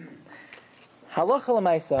 Okay? Halacha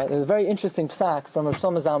l'maisa, there's a very interesting psak from Rav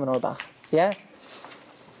Shlomo Zalman Auerbach. Yeah?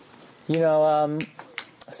 You know,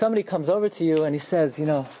 somebody comes over to you and he says, you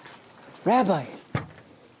know, Rabbi,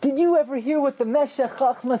 did you ever hear what the Meshech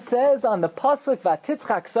Chachma says on the pasuk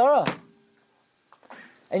Vatitzchak Sarah?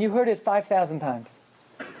 And you heard it 5,000 times.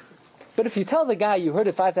 But if you tell the guy you heard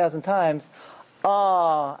it 5,000 times,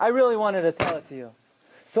 I really wanted to tell it to you.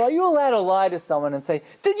 So are you allowed to lie to someone and say,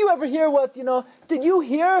 did you ever hear what, did you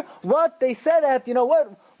hear what they said at,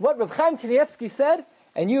 what Reb Chaim Kanievsky said?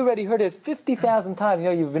 And you already heard it 50,000 times.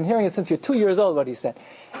 You've been hearing it since you're 2 years old, what he said.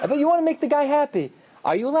 But you want to make the guy happy.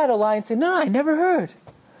 Are you allowed to lie and say, no, I never heard?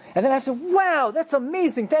 And then I say, wow, that's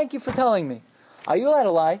amazing. Thank you for telling me. Are you allowed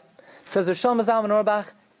to lie? Says Rav Shlomo Zalman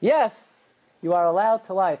Auerbach, yes, you are allowed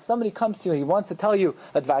to lie. If somebody comes to you and he wants to tell you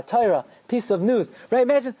a Dvar Torah, piece of news, right?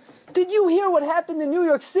 Imagine, did you hear what happened in New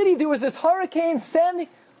York City? There was this hurricane, Sandy.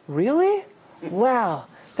 Really? Wow.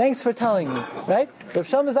 Thanks for telling me, right? Rav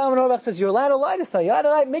Shlomo Zalman Auerbach says you're allowed to lie to someone. You're allowed to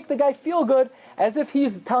lie, make the guy feel good as if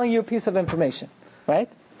he's telling you a piece of information, right?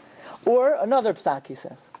 Or another psak, he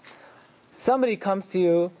says. Somebody comes to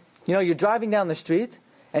you, you're driving down the street,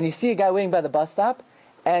 and you see a guy waiting by the bus stop,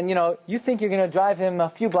 and, you think you're going to drive him a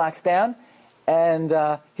few blocks down, and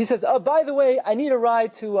he says, oh, by the way, I need a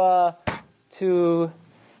ride to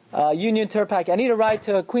Union Turnpike. I need a ride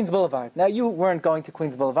to Queens Boulevard. Now, you weren't going to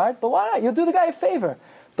Queens Boulevard, but why not? You'll do the guy a favor.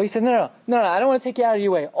 But he said, no, I don't want to take you out of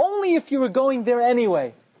your way. Only if you were going there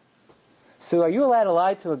anyway. So are you allowed to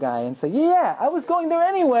lie to a guy and say, yeah, I was going there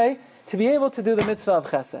anyway, to be able to do the mitzvah of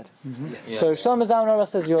chesed? Mm-hmm. Yeah. So Shlomo Zalman Auerbach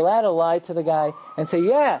says you're allowed to lie to the guy and say,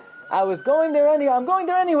 yeah, I was going there anyway. I'm going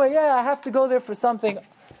there anyway. Yeah, I have to go there for something.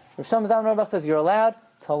 Shlomo Zalman Auerbach says you're allowed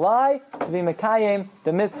to lie to be mekayim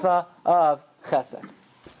the mitzvah of chesed.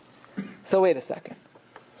 So wait a second.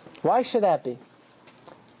 Why should that be?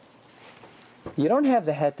 You don't have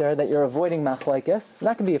the heter that you're avoiding machlokes. There's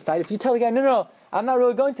not going to be a fight. If you tell the guy, no, I'm not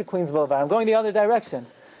really going to Queens Boulevard. I'm going the other direction.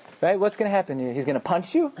 Right? What's going to happen? He's going to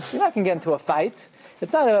punch you? You're not going to get into a fight.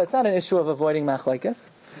 It's not an issue of avoiding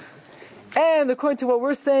machlokes. And according to what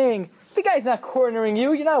we're saying, the guy's not cornering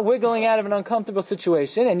you. You're not wiggling out of an uncomfortable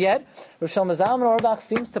situation. And yet, Rav Shlomo Zalman Auerbach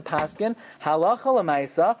seems to paskin, halacha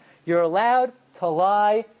l'maisa, you're allowed to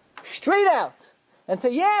lie straight out and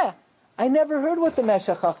say, yeah, I never heard what the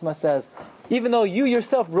Meshech Chachma says, even though you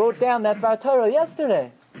yourself wrote down that Dvar Torah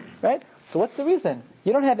yesterday. Right? So what's the reason?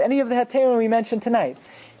 You don't have any of the heterim we mentioned tonight.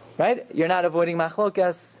 Right? You're not avoiding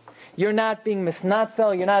machlokes. You're not being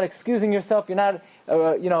misnatzel. You're not excusing yourself. You're not,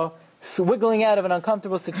 wiggling out of an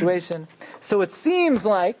uncomfortable situation. So it seems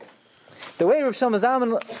like the way Rav Shlomo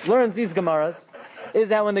Zalman learns these Gemaras is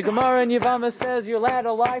that when the Gemara in Yevamah says you're allowed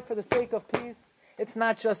to lie for the sake of peace, it's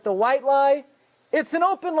not just a white lie, it's an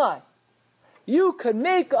open lie. You could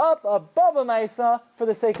make up a Baba Maisa for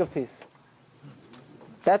the sake of peace.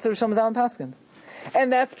 That's what Rav Shlomo Zalman paskins.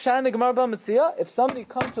 And that's Pshat in the Gemara Bava Metzia. If somebody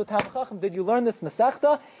comes to a Talmid Chacham, did you learn this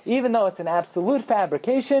Masechta? Even though it's an absolute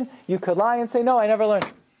fabrication, you could lie and say, no, I never learned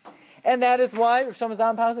it. And that is why Rav Shlomo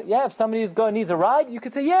Zalman paskins, yeah, if somebody needs a ride, you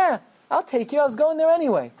could say, yeah, I'll take you, I was going there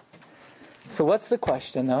anyway. So what's the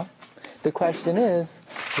question, though? The question is,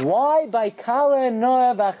 why by Kala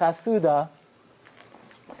Noah V'Chasuda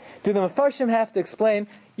do the Mefarshim have to explain,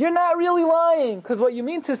 you're not really lying, because what you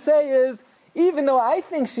mean to say is, even though I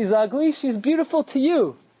think she's ugly, she's beautiful to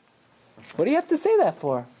you. What do you have to say that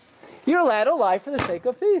for? You're allowed to lie for the sake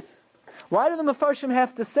of peace. Why do the Mefarshim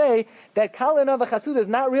have to say that Kala Noah V'Chasuda is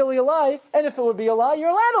not really a lie, and if it would be a lie, you're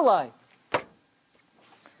allowed to lie?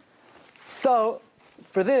 So,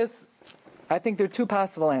 for this, I think there are two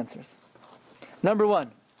possible answers. Number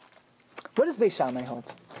one, what does Beis Shammai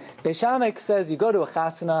hold? Beis Shammai says you go to a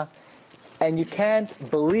chasana and you can't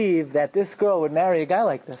believe that this girl would marry a guy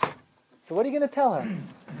like this. So what are you going to tell her?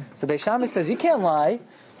 So Beis Shammai says you can't lie.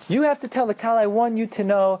 You have to tell the Kal, I want you to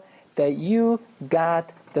know that you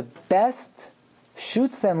got the best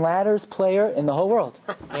shoots and ladders player in the whole world.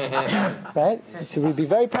 Right? You should be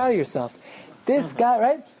very proud of yourself. This guy,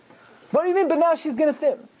 right? What do you mean? But now she's going to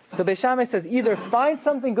fit. So Beis Shammai says either find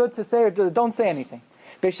something good to say or don't say anything.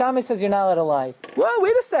 Beis Shammai says you're not allowed to lie. Whoa,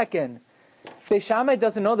 wait a second. Beis Shammai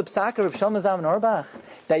doesn't know the psak of Shlomo Zalman Auerbach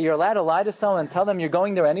that you're allowed to lie to someone and tell them you're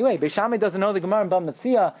going there anyway. Beis Shammai doesn't know the Gemara in Bava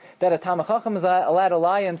Metzia that a Talmid Chacham is allowed to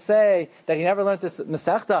lie and say that he never learned this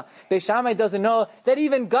Masechta. Beis Shammai doesn't know that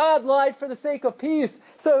even God lied for the sake of peace.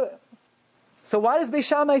 So why does Beis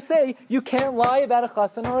Shammai say you can't lie about a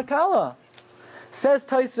chassan or a kala? Says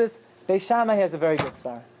Tosfos, Beis Shammai has a very good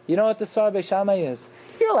star. You know what the Svar Beis Shammai is?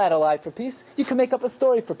 You're allowed to lie for peace. You can make up a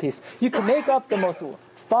story for peace. You can make up the most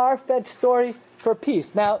far-fetched story for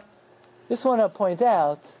peace. Now, just want to point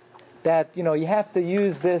out that, you have to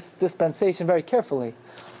use this dispensation very carefully.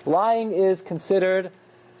 Lying is considered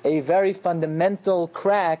a very fundamental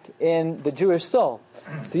crack in the Jewish soul.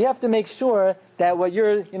 So you have to make sure that what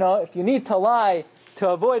if you need to lie to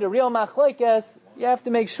avoid a real machlokes, you have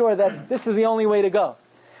to make sure that this is the only way to go.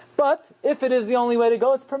 But if it is the only way to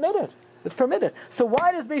go, it's permitted. It's permitted. So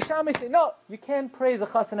why does Beis Shammai say, no, you can't praise a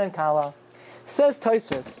chassan and kala? Says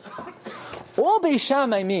Tosfos, all Beis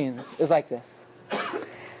Shammai means is like this.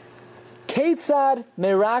 Ketzad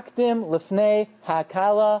merakdim lifnei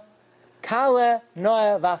hakala kale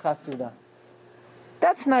noah v'chasuda.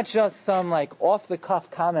 That's not just some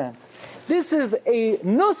off-the-cuff comment. This is a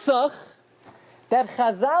nusach that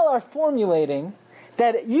Chazal are formulating,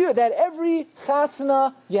 that every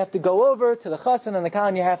chasana you have to go over to the chassan and the kala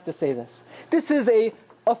and you have to say this. This is a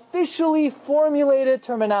officially formulated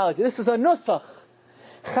terminology. This is a nusach.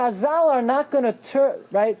 Chazal are not going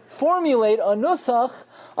to formulate a nusach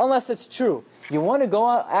unless it's true. You want to go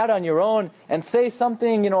out on your own and say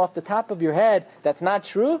something, off the top of your head that's not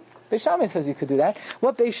true? Beis Shammai says you could do that.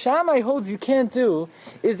 What Beis Shammai holds you can't do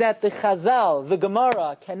is that the Chazal, the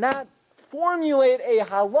Gemara, cannot formulate a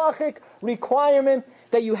halachic requirement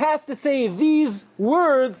that you have to say these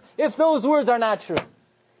words if those words are not true.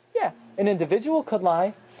 Yeah, an individual could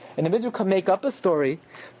lie, an individual could make up a story,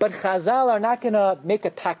 but Chazal are not going to make a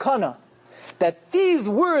takana that these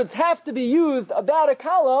words have to be used about a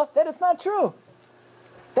kala, that it's not true.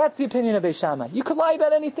 That's the opinion of Beis Shammai. You could lie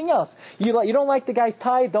about anything else. You don't like the guy's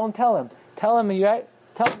tie, don't tell him. Tell him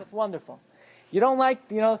it's wonderful. You don't like,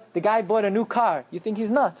 the guy bought a new car. You think he's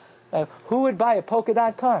nuts. Who would buy a polka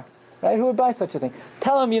dot car? Right? Who would buy such a thing?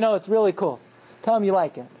 Tell him, it's really cool. Tell him you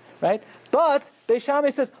like it. Right? But Beis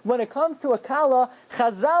Shammai says, when it comes to a kala,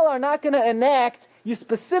 Chazal are not going to enact, you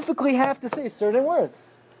specifically have to say certain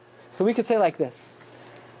words. So we could say like this.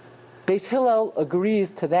 Beis Hillel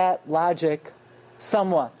agrees to that logic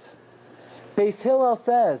somewhat. Beis Hillel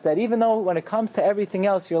says that even though when it comes to everything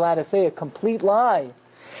else you're allowed to say a complete lie,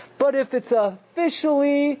 but if it's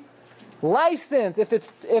officially licensed, if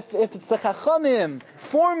it's the Chachamim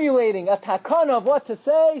formulating a takana of what to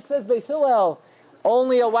say, says Beis Hillel,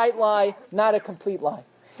 only a white lie, not a complete lie.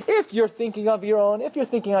 If you're thinking on your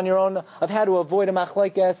own of how to avoid a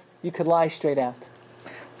machlokes, you could lie straight out.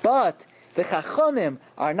 But the Chachamim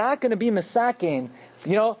are not going to be mesakin.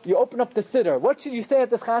 You open up the siddur. What should you say at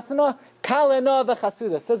this chasana? Kalena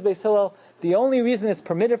v'chasuda. Says Beis Hillel, the only reason it's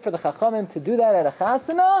permitted for the Chachamim to do that at a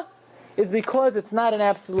chasana is because it's not an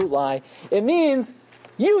absolute lie. It means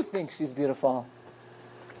you think she's beautiful.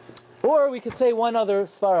 Or we could say one other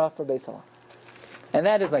svara for Beis Hillel. And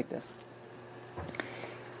that is like this.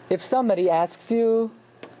 If somebody asks you,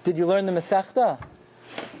 did you learn the Masechta?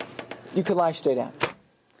 You could lie straight out.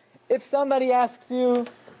 If somebody asks you,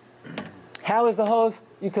 how is the host?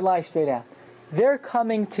 You could lie straight out. They're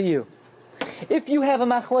coming to you. If you have a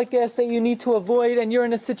machlokes that you need to avoid and you're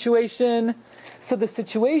in a situation, so the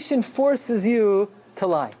situation forces you to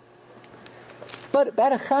lie. But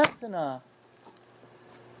about a chasana,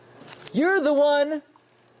 you're the one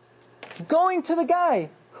going to the guy.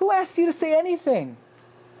 Who asked you to say anything?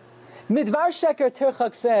 Midvar Sheker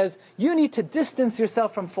Tirchak says, you need to distance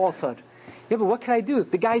yourself from falsehood. Yeah, but what can I do?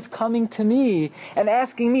 The guy's coming to me and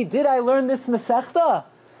asking me, did I learn this Masechta?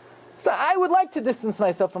 So I would like to distance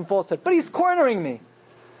myself from falsehood, but he's cornering me.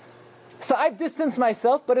 So I've distanced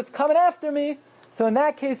myself, but it's coming after me. So in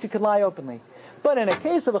that case, you could lie openly. But in a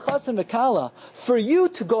case of a chassan v'kala, for you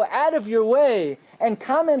to go out of your way and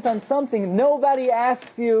comment on something, nobody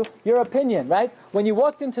asks you your opinion, right? When you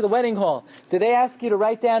walked into the wedding hall, did they ask you to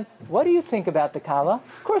write down, what do you think about the kala?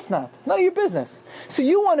 Of course not. None of your business. So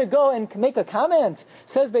you want to go and make a comment.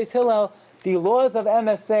 Says Beis Hillel, the laws of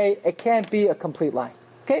MSA, it can't be a complete lie.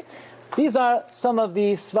 Okay? These are some of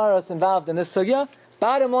the svaros involved in this sugya.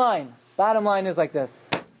 Bottom line is like this.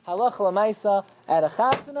 Halacha l'maisa, at a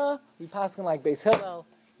chasana, we pass him like Beis Hillel.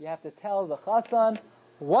 You have to tell the chasan,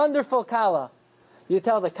 wonderful kala. You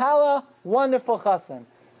tell the kala, wonderful chasan.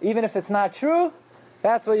 Even if it's not true,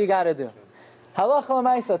 that's what you got to do. Halacha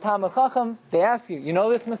l'maisa, Talmid Chacham, they ask you, you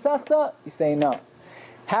know this Masechta? You say no.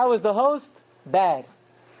 How is the host? Bad.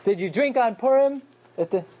 Did you drink on Purim?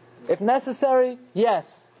 If necessary,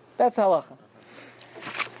 yes. That's halacha.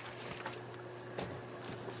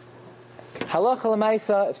 Halacha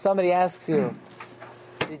l'maisa, if somebody asks you,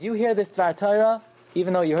 did you hear this Dvar Torah?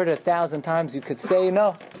 Even though you heard it 1,000 times, you could say,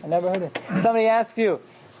 no, I never heard it. If somebody asks you,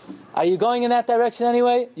 are you going in that direction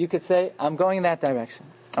anyway? You could say, I'm going in that direction.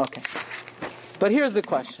 Okay. But here's the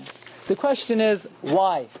question. The question is,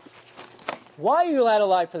 why? Why are you allowed to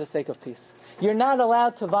lie for the sake of peace? You're not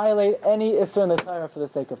allowed to violate any Isser in the Torah for the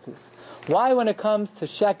sake of peace. Why, when it comes to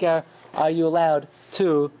Sheker, are you allowed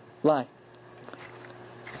to lie?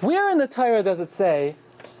 Where in the Torah does it say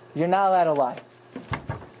you're not allowed to lie?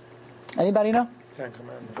 Anybody know?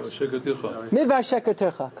 Midvar Sheker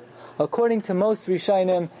Tirchak. According to most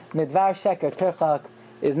Rishonim, Midvar Sheker Tirchak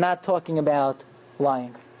is not talking about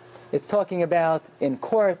lying. It's talking about in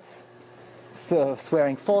court, so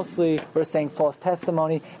swearing falsely, or saying false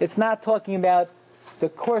testimony. It's not talking about the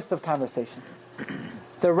course of conversation.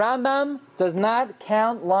 The Rambam does not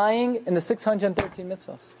count lying in the 613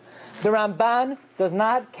 mitzvahs. The Ramban does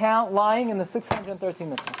not count lying in the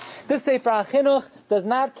 613 mitzvahs. This Sefer HaChinuch does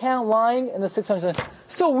not count lying in the 600.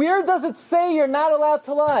 So where does it say you're not allowed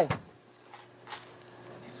to lie?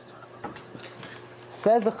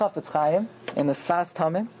 Says the Chafetz Chaim in the Sfas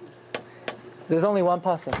Tamim, there's only one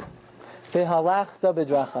pasuk. V'halachta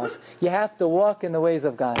b'drachav. You have to walk in the ways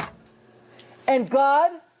of God. And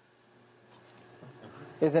God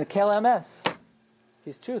is in Kel Emes.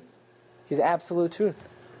 He's truth. He's absolute truth.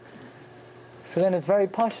 So then it's very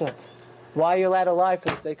pashut. Why are you allowed to lie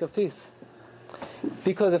for the sake of peace?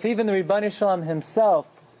 Because if even the Ribbon Shalom himself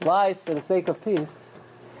lies for the sake of peace,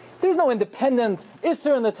 there's no independent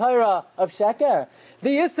Isser in the Torah of Sheker.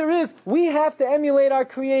 The Isser is, we have to emulate our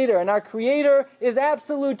Creator, and our Creator is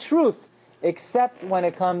absolute truth, except when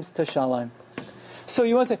it comes to Shalom. So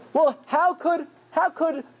you want to say, well, how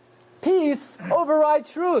could peace override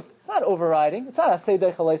truth? It's not overriding. It's not asay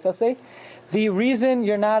dechalei asay. The reason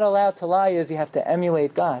you're not allowed to lie is you have to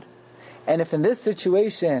emulate God. And if in this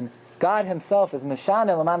situation, God himself is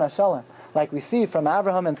Meshane L'man Shalom, like we see from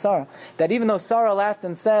Abraham and Sarah, that even though Sarah laughed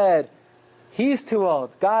and said, he's too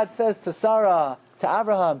old, God says to Sarah, to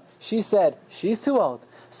Abraham, she said, she's too old.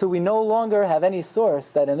 So we no longer have any source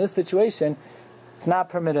that in this situation, it's not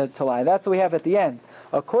permitted to lie. That's what we have at the end.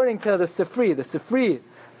 According to the Sifri,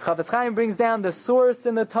 Chafetz Chaim brings down the source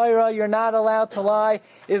in the Torah, you're not allowed to lie,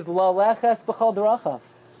 is Laleches B'chal Derachav.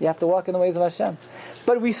 You have to walk in the ways of Hashem.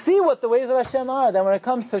 But we see what the ways of Hashem are. That when it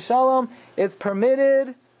comes to Shalom, it's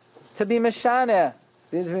permitted to be Meshaneh.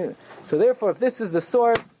 So therefore, if this is the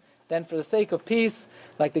source, then for the sake of peace,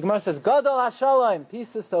 like the Gemara says, Gadol HaShalom,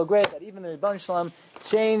 peace is so great that even the Ribbon Shalom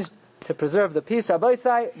changed to preserve the peace. Rabbi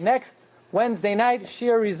Isai, next Wednesday night,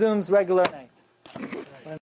 Shir resumes regular night.